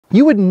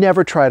You would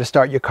never try to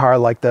start your car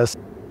like this.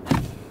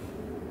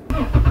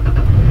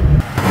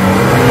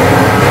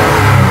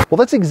 Well,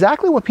 that's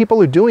exactly what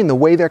people are doing the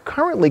way they're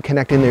currently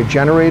connecting their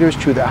generators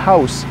to their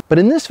house. But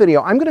in this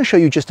video, I'm going to show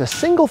you just a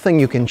single thing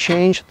you can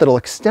change that'll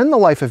extend the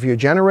life of your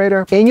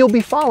generator, and you'll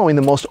be following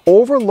the most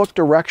overlooked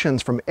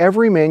directions from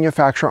every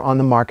manufacturer on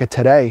the market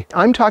today.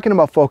 I'm talking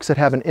about folks that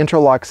have an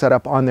interlock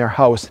setup on their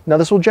house. Now,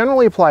 this will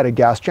generally apply to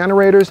gas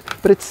generators,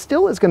 but it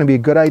still is going to be a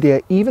good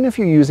idea even if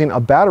you're using a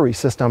battery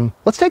system.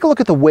 Let's take a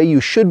look at the way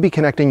you should be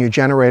connecting your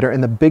generator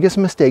and the biggest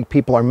mistake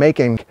people are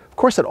making. Of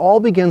course, it all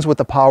begins with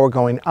the power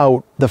going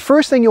out. The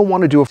first thing you'll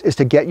want to do is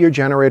to get your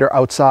generator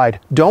outside.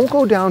 Don't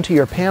go down to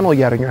your panel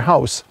yet in your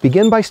house.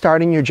 Begin by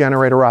starting your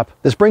generator up.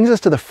 This brings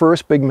us to the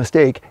first big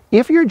mistake.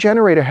 If your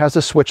generator has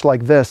a switch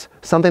like this,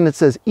 something that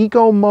says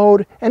eco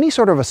mode, any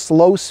sort of a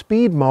slow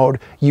speed mode,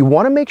 you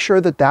want to make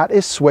sure that that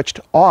is switched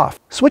off.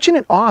 Switching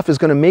it off is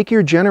going to make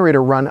your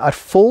generator run at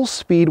full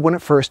speed when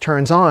it first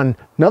turns on.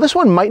 Now, this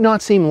one might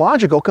not seem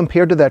logical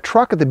compared to that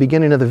truck at the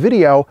beginning of the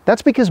video.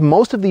 That's because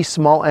most of these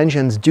small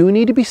engines do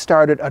need to be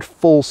started at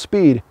full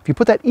speed. If you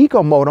put that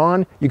eco mode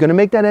on, you're going to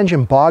make that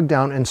engine bog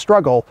down and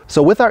struggle.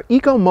 So with our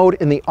eco mode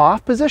in the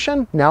off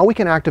position, now we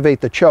can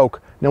activate the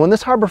choke. Now in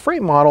this Harbor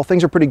Freight model,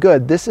 things are pretty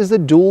good. This is a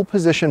dual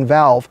position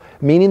valve,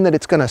 meaning that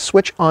it's going to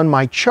switch on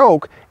my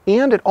choke,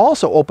 and it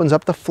also opens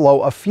up the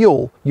flow of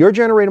fuel. Your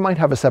generator might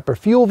have a separate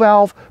fuel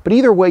valve, but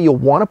either way, you'll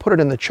want to put it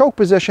in the choke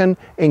position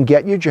and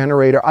get your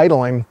generator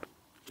idling.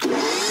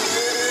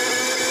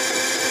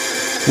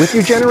 With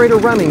your generator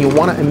running, you'll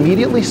want to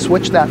immediately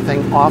switch that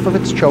thing off of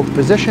its choke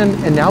position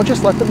and now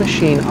just let the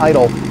machine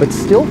idle, but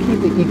still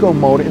keep the eco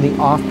mode in the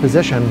off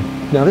position.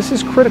 Now this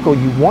is critical.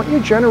 You want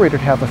your generator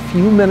to have a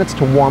few minutes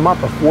to warm up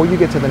before you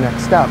get to the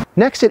next step.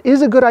 Next, it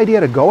is a good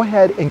idea to go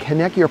ahead and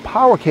connect your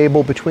power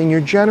cable between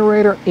your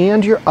generator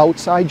and your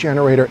outside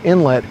generator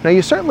inlet. Now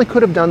you certainly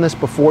could have done this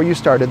before you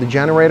started the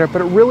generator,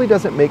 but it really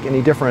doesn't make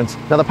any difference.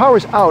 Now the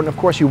power's out, and of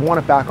course you want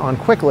it back on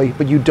quickly,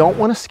 but you don't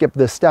want to skip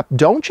this step.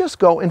 Don't just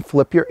go and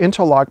flip your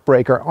interlock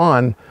breaker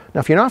on. Now,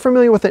 if you're not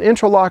familiar with an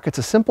interlock, it's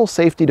a simple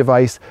safety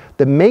device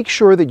that makes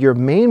sure that your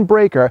main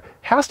breaker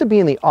has to be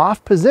in the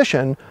off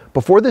position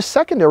before the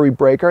secondary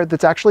breaker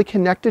that's actually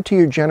connected to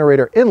your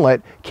generator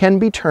inlet can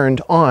be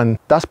turned on,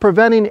 thus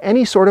preventing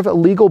any sort of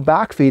illegal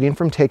backfeeding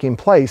from taking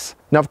place.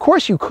 Now, of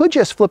course, you could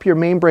just flip your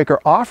main breaker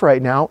off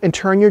right now and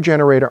turn your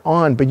generator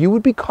on, but you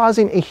would be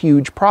causing a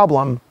huge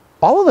problem.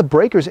 All of the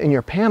breakers in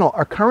your panel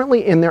are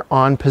currently in their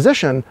on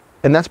position,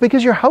 and that's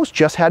because your house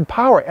just had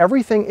power.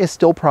 Everything is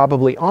still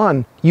probably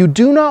on. You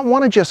do not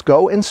want to just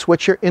go and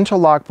switch your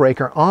interlock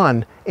breaker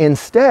on.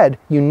 Instead,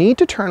 you need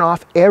to turn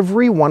off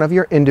every one of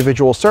your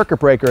individual circuit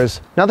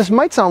breakers. Now, this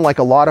might sound like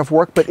a lot of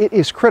work, but it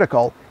is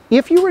critical.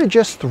 If you were to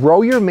just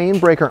throw your main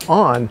breaker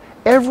on,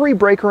 every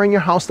breaker in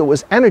your house that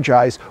was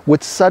energized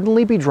would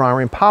suddenly be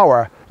drawing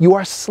power. You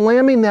are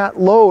slamming that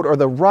load or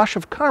the rush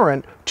of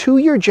current to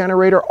your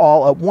generator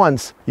all at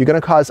once. You're going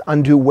to cause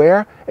undue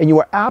wear, and you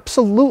are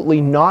absolutely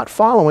not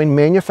following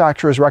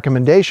manufacturer's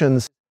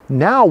recommendations.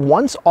 Now,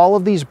 once all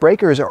of these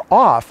breakers are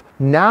off,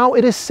 now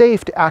it is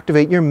safe to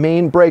activate your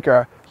main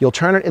breaker. You'll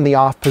turn it in the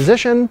off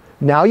position.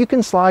 Now you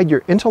can slide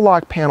your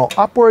interlock panel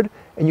upward,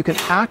 and you can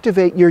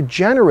activate your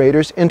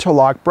generator's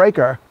interlock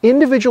breaker.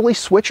 Individually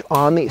switch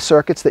on the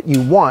circuits that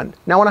you want.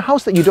 Now, in a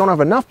house that you don't have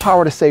enough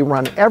power to say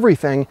run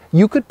everything,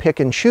 you could pick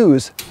and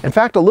choose. In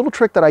fact, a little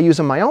trick that I use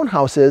in my own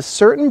house is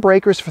certain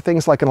breakers for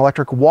things like an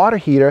electric water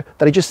heater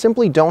that I just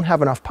simply don't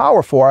have enough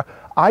power for,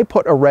 I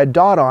put a red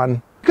dot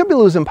on. You could be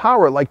losing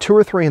power at like 2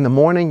 or 3 in the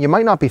morning. You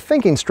might not be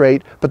thinking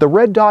straight, but the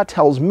red dot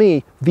tells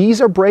me these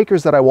are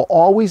breakers that I will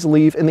always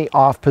leave in the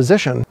off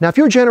position. Now, if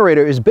your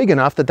generator is big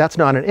enough that that's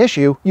not an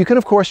issue, you can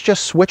of course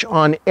just switch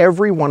on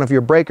every one of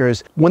your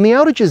breakers. When the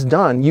outage is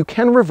done, you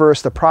can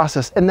reverse the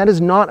process, and that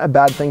is not a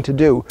bad thing to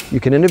do. You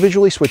can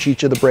individually switch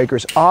each of the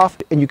breakers off,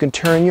 and you can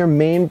turn your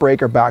main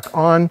breaker back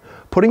on,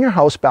 putting your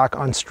house back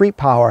on street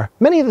power.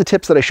 Many of the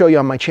tips that I show you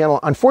on my channel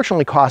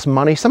unfortunately cost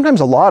money, sometimes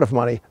a lot of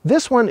money.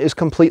 This one is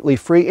completely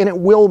free, and it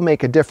will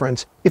make a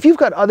difference. If you've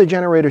got other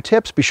generator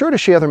tips, be sure to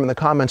share them in the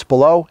comments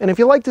below. And if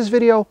you like this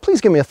video,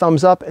 please give me a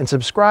thumbs up and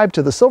subscribe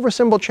to the Silver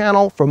Symbol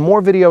channel for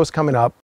more videos coming up.